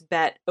outrageous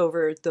bet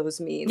over those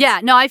means.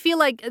 Yeah, no, I feel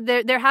like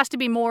there has to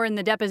be more in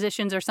the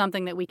depositions or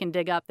something that we can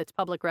dig up that's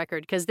public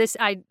record because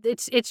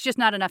it's just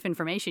not enough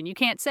information. You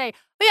can't say,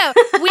 oh,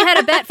 yeah, we had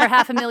a bet for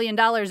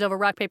 $500,000 over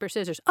rock, paper,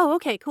 scissors. Oh,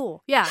 okay,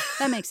 cool. Yeah,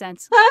 that makes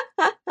sense.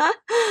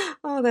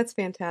 Oh, that's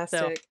fantastic.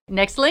 So,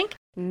 next link?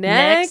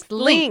 Next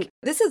link.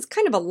 This is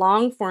kind of a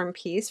long-form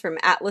piece from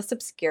Atlas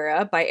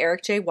Obscura by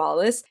Eric J.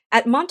 Wallace.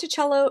 At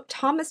Monticello,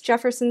 Thomas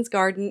Jefferson's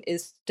garden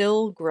is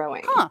still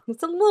growing.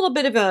 It's a little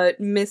bit of a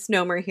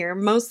misnomer here,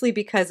 mostly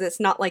because it's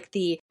not like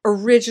the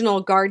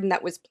original garden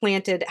that was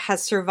planted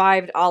has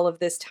survived all of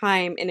this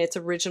time in its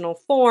original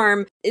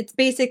form. It's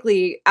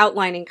basically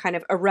outlining kind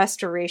of a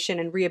restoration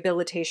and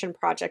rehabilitation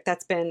project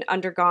that's been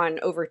undergone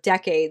over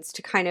decades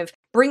to kind of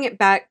bring it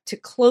back to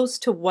close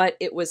to what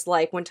it was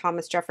like when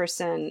Thomas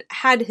Jefferson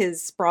had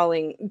his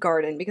sprawling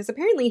garden, because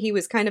apparently he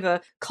was kind of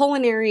a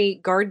culinary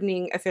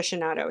gardening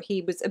aficionado.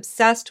 He was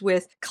obsessed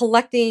with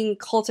collecting,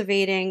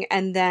 cultivating,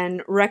 and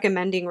then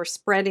recommending or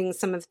spreading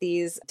some of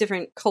these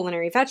different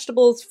culinary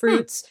vegetables,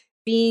 fruits,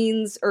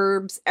 beans,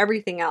 herbs,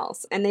 everything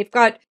else. And they've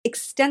got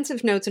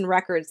extensive notes and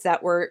records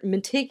that were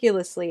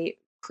meticulously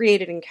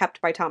created and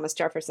kept by Thomas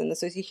Jefferson.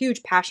 This was a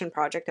huge passion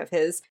project of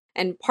his.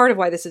 And part of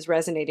why this is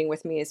resonating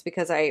with me is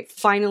because I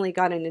finally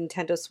got a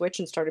Nintendo Switch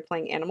and started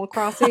playing Animal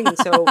Crossing. And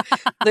so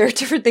there are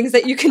different things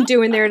that you can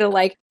do in there to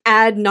like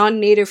add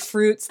non-native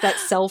fruits that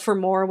sell for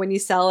more when you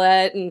sell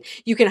it. And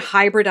you can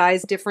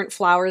hybridize different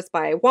flowers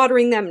by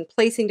watering them and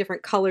placing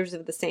different colors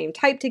of the same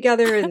type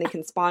together, and they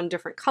can spawn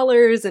different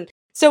colors. And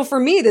so for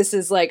me, this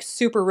is like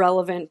super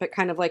relevant, but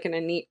kind of like in a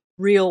neat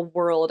real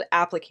world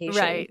application.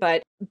 Right.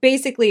 But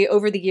basically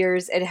over the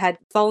years, it had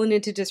fallen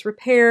into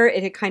disrepair.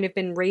 It had kind of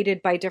been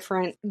raided by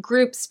different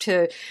groups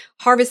to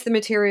harvest the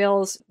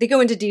materials. They go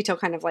into detail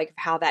kind of like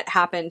how that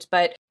happened,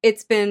 but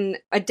it's been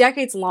a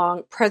decades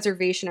long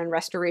preservation and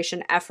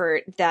restoration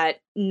effort that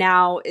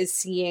now is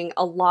seeing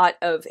a lot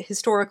of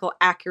historical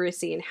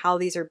accuracy in how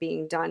these are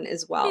being done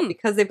as well,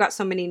 because they've got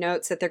so many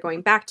notes that they're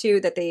going back to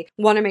that they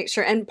want to make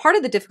sure. And part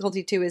of the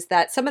difficulty too is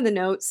that some of the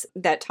notes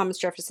that Thomas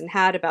Jefferson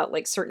had about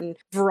like certain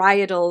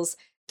varietals,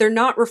 they're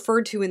not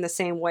referred to in the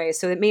same way.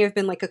 So it may have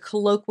been like a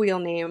colloquial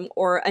name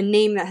or a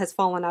name that has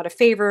fallen out of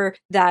favor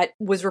that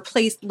was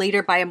replaced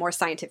later by a more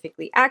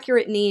scientifically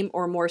accurate name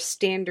or a more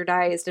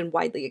standardized and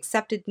widely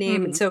accepted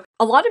name. And so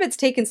a lot of it's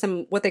taken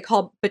some what they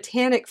call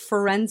botanic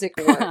forensic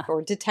work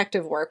or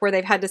detective work, where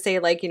they've had to say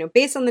like, you know,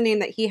 based on the name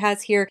that he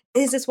has here,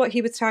 is this what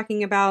he was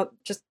talking about?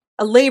 Just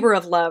a labor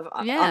of love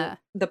on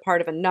the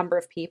part of a number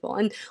of people.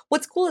 And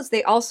what's cool is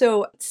they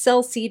also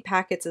sell seed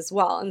packets as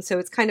well. And so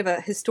it's kind of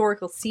a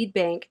historical seed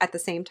bank at the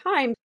same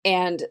time.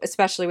 And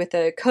especially with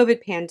the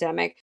COVID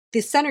pandemic, the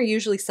center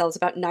usually sells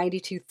about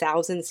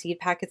 92,000 seed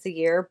packets a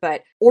year,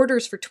 but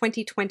orders for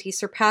 2020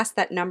 surpassed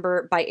that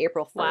number by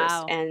April 1st.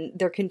 Wow. And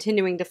they're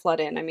continuing to flood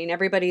in. I mean,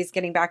 everybody's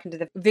getting back into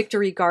the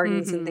victory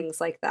gardens and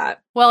things like that.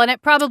 Well, and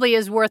it probably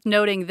is worth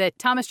noting that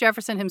Thomas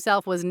Jefferson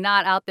himself was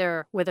not out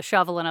there with a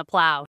shovel and a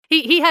plow.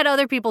 He had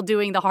other people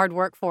doing the hard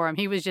work for him.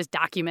 He was just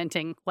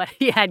documenting what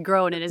he had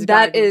grown in his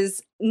garden. That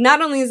is,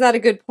 not only is that a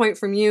good point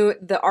from you,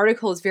 the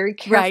article is very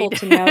careful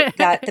to note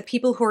that the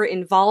people who are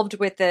involved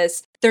with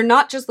this, they're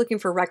not just looking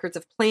for records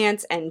of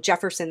plants and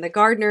Jefferson the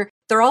gardener.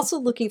 they're also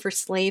looking for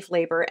slave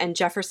labor and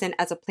Jefferson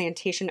as a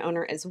plantation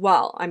owner as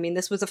well. I mean,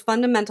 this was a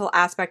fundamental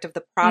aspect of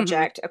the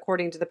project,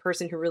 according to the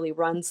person who really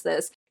runs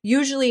this.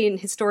 Usually and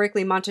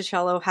historically,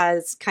 Monticello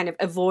has kind of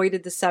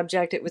avoided the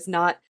subject. It was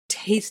not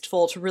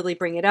tasteful to really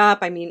bring it up.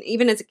 I mean,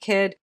 even as a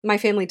kid, my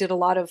family did a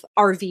lot of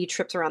RV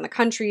trips around the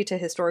country to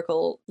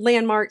historical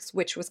landmarks,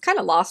 which was kind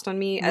of lost on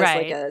me as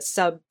like a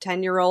sub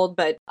 10-year-old.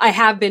 But I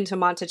have been to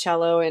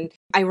Monticello, and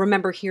I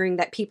remember hearing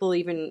that people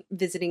even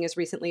visiting as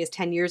recently as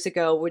 10 years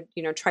ago would,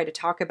 try to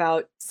talk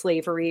about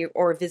slavery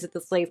or visit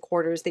the slave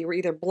quarters. They were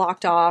either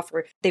blocked off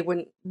or they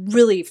wouldn't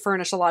really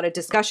furnish a lot of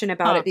discussion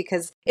about it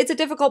because it's a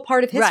difficult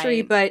part of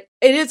history, but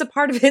it is a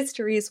part of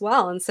history as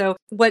well. And so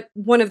what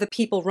one of the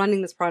people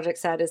running this project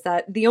said is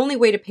that the only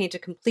way to paint a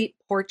complete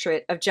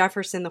portrait of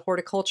Jefferson, the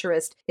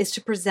horticulturist, is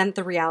to present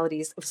the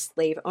realities of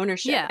slave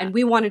ownership. Yeah. And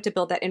we wanted to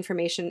build that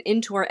information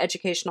into our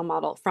educational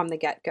model from the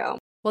get-go.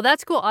 Well,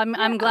 that's cool.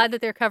 I'm glad that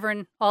they're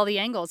covering all the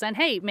angles. And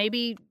hey,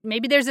 maybe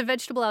there's a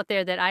vegetable out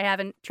there that I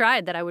haven't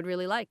tried that I would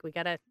really like. We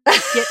gotta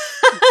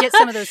get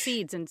some of those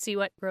seeds and see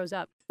what grows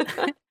up.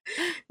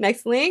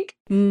 Next link.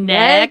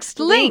 Next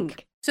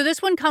link. So this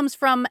one comes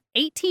from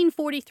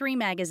 1843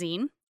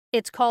 magazine.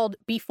 It's called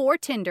Before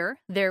Tinder,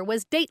 There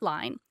Was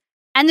Dateline.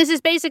 And this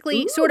is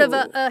basically sort of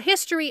a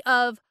history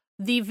of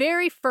the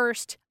very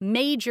first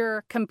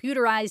major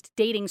computerized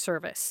dating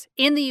service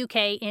in the UK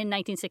in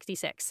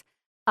 1966.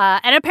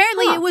 And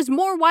apparently it was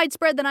more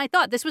widespread than I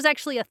thought. This was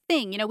actually a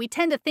thing. We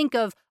tend to think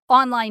of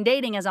online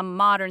dating as a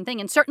modern thing,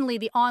 and certainly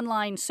the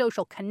online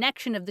social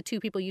connection of the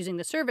two people using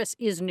the service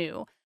is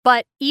new.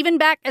 But even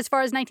back as far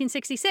as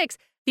 1966,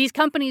 these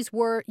companies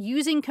were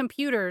using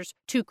computers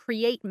to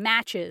create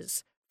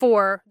matches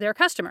for their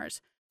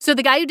customers. So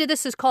the guy who did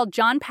this is called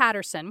John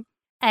Patterson,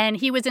 and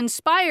he was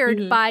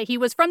inspired by, he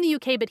was from the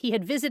UK, but he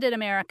had visited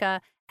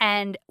America,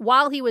 and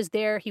while he was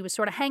there, he was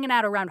sort of hanging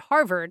out around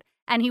Harvard,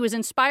 and he was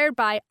inspired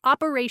by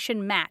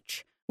Operation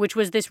Match, which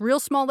was this real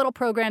small little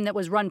program that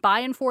was run by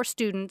and for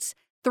students,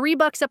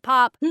 $3 a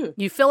pop,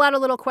 you fill out a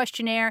little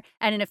questionnaire,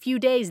 and in a few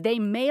days, they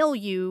mail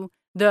you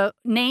the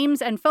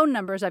names and phone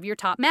numbers of your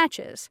top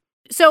matches.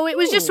 So it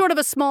was just sort of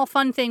a small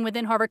fun thing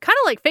within Harvard, kind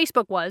of like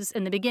Facebook was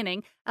in the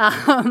beginning.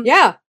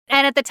 Yeah.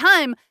 And at the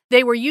time,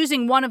 they were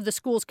using one of the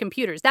school's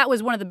computers. That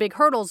was one of the big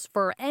hurdles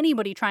for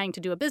anybody trying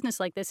to do a business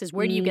like this is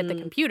where do you get the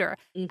computer?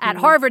 At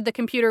Harvard, the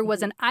computer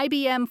was an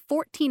IBM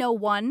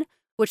 1401,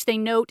 which they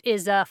note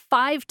is a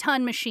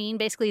 5-ton machine,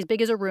 basically as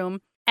big as a room.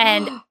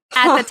 And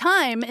at the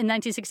time, in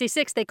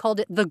 1966, they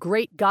called it the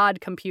Great God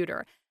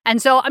Computer.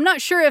 And so I'm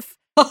not sure if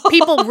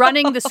people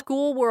running the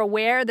school were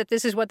aware that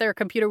this is what their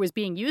computer was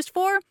being used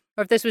for,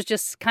 or if this was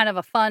just kind of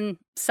a fun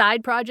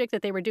side project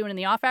that they were doing in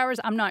the off hours.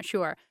 I'm not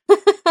sure.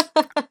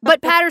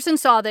 But Patterson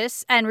saw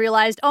this and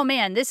realized, oh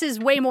man, this is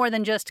way more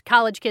than just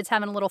college kids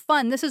having a little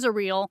fun. This is a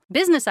real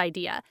business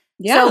idea.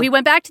 Yeah. So he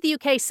went back to the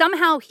UK.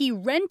 Somehow he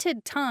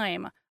rented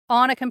time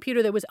on a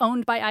computer that was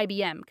owned by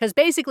IBM. Because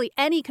basically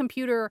any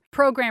computer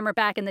programmer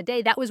back in the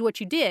day, that was what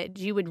you did.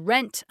 You would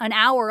rent an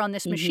hour on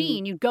this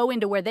machine. You'd go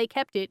into where they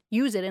kept it,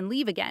 use it, and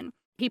leave again.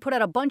 He put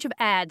out a bunch of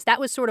ads. That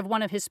was sort of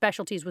one of his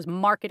specialties, was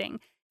marketing.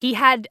 He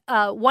had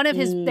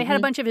they had a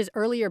bunch of his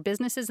earlier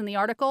businesses in the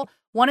article.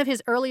 One of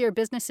his earlier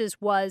businesses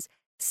was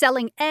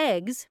selling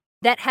eggs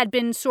that had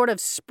been sort of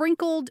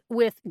sprinkled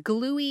with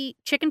gluey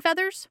chicken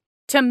feathers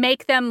to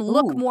make them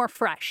look more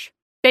fresh.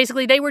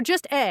 Basically, they were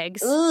just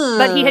eggs,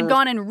 but he had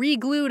gone and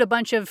re-glued a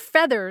bunch of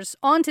feathers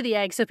onto the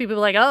eggs so people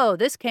were like, oh,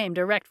 this came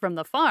direct from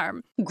the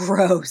farm.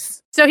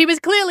 Gross. So he was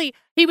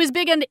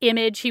big into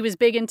image, he was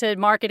big into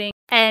marketing,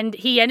 and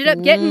he ended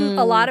up getting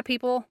a lot of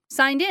people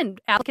signed in.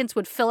 Applicants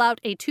would fill out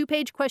a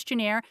 2-page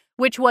questionnaire,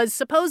 which was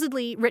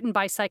supposedly written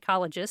by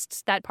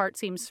psychologists. That part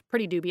seems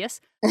pretty dubious.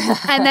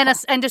 And then,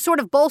 and to sort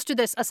of bolster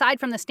this, aside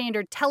from the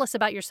standard tell us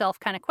about yourself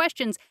kind of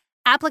questions,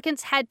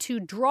 applicants had to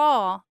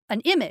draw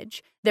an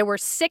image. There were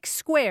 6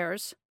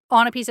 squares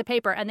on a piece of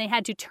paper, and they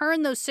had to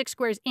turn those 6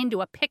 squares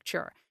into a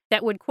picture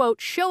that would, quote,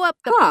 show up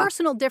the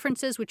personal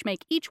differences which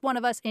make each one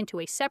of us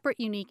into a separate,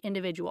 unique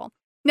individual.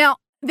 Now,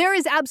 there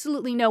is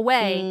absolutely no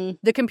way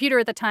the computer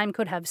at the time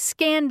could have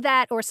scanned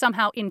that or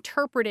somehow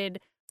interpreted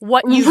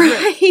what you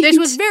wrote. This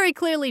was very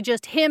clearly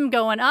just him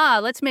going,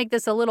 let's make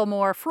this a little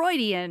more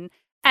Freudian,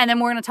 and then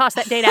we're going to toss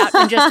that data out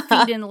and just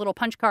feed in the little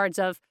punch cards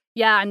of,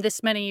 yeah, I'm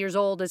this many years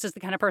old. This is the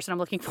kind of person I'm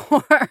looking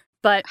for.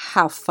 But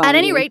how funny. At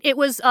any rate, it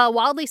was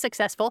wildly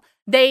successful.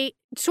 They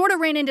sort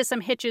of ran into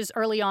some hitches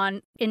early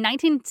on. In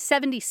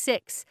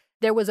 1976,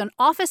 there was an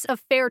Office of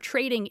Fair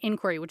Trading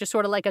Inquiry, which is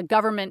sort of like a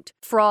government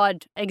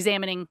fraud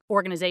examining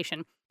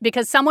organization,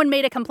 because someone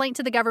made a complaint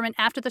to the government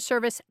after the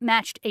service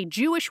matched a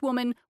Jewish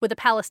woman with a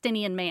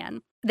Palestinian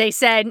man. They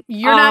said,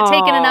 you're not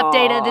taking enough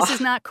data. This is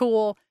not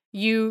cool.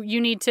 You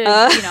need to,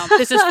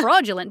 this is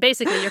fraudulent.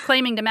 Basically, you're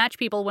claiming to match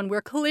people when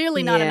we're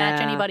clearly not a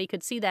match. Anybody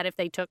could see that if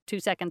they took 2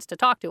 seconds to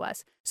talk to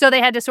us. So they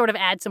had to sort of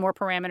add some more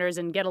parameters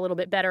and get a little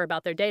bit better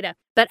about their data.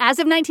 But as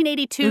of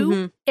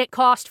 1982, it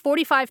cost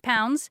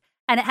 £45,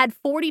 and it had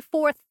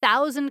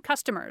 44,000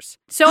 customers.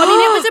 So, I mean,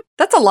 it was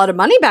That's a lot of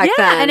money back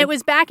then. and it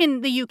was back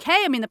in the UK.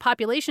 I mean, the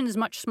population is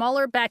much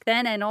smaller back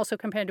then, and also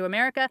compared to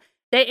America.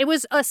 It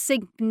was a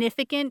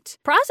significant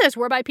process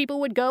whereby people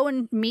would go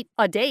and meet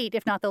a date,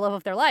 if not the love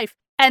of their life.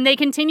 And they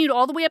continued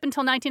all the way up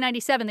until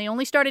 1997. They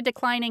only started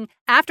declining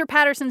after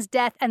Patterson's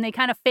death, and they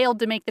kind of failed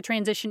to make the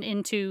transition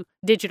into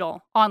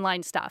digital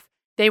online stuff.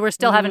 They were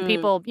still having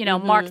people,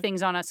 mark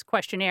things on a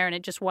questionnaire, and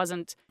it just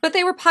wasn't. But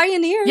they were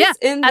pioneers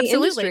in the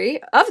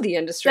industry of the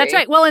industry. That's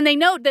right. Well, and they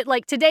note that,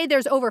 like, today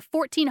there's over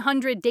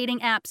 1,400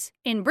 dating apps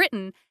in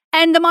Britain,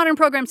 and the modern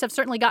programs have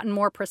certainly gotten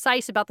more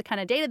precise about the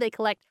kind of data they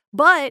collect,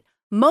 but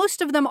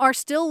most of them are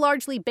still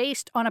largely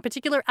based on a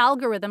particular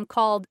algorithm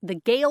called the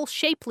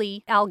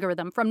Gale-Shapley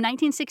algorithm from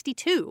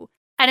 1962.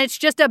 And it's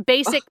just a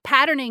basic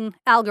patterning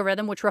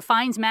algorithm which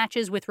refines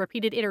matches with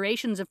repeated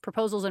iterations of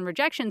proposals and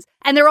rejections.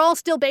 And they're all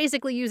still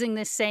basically using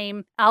this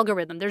same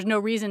algorithm. There's no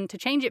reason to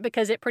change it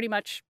because it pretty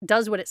much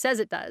does what it says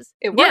it does.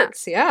 It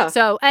works, yeah.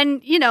 So,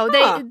 and,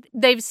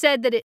 they've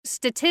said that it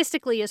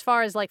statistically, as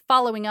far as like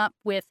following up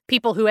with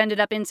people who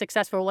ended up in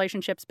successful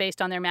relationships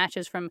based on their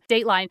matches from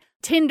Dateline,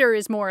 Tinder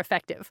is more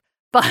effective.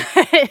 But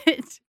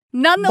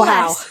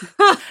nonetheless,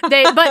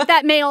 but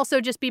that may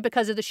also just be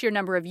because of the sheer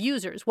number of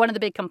users. One of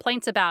the big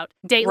complaints about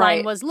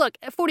Dateline was, look,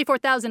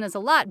 44,000 is a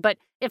lot, but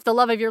if the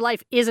love of your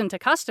life isn't a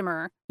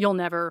customer, you'll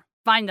never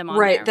find them on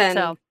there. Right,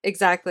 then,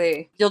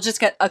 exactly. You'll just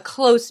get a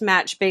close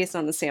match based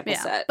on the sample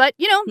set. But,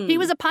 he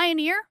was a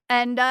pioneer,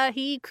 and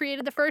he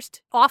created the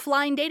first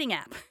offline dating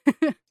app.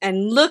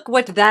 And look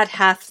what that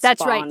hath spawned.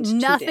 That's right.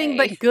 Nothing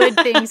but good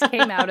things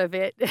came out of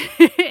it.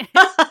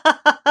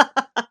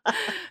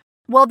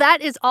 Well,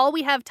 that is all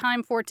we have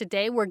time for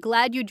today. We're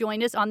glad you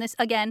joined us on this,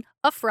 again,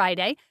 a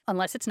Friday,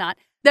 unless it's not.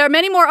 There are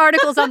many more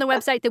articles on the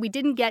website that we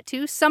didn't get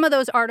to. Some of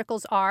those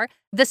articles are,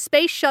 the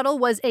space shuttle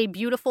was a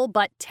beautiful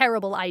but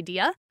terrible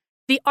idea.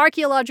 The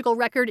archaeological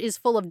record is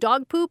full of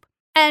dog poop.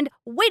 And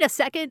wait a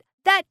second,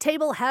 that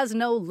table has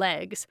no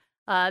legs.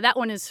 That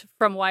one is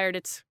from Wired.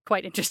 It's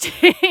quite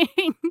interesting.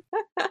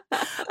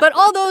 But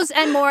all those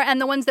and more, and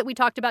the ones that we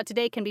talked about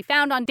today, can be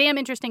found on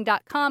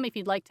damninteresting.com if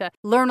you'd like to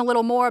learn a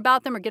little more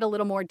about them or get a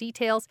little more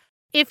details.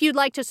 If you'd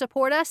like to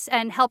support us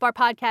and help our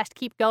podcast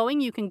keep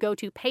going, you can go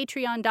to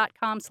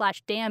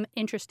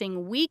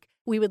patreon.com/damninterestingweek.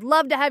 We would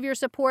love to have your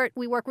support.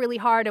 We work really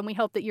hard, and we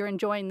hope that you're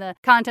enjoying the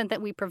content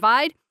that we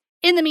provide.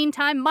 In the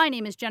meantime, my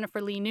name is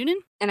Jennifer Lee Noonan.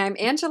 And I'm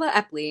Angela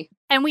Epley.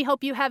 And we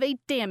hope you have a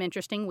damn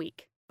interesting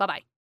week.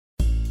 Bye-bye.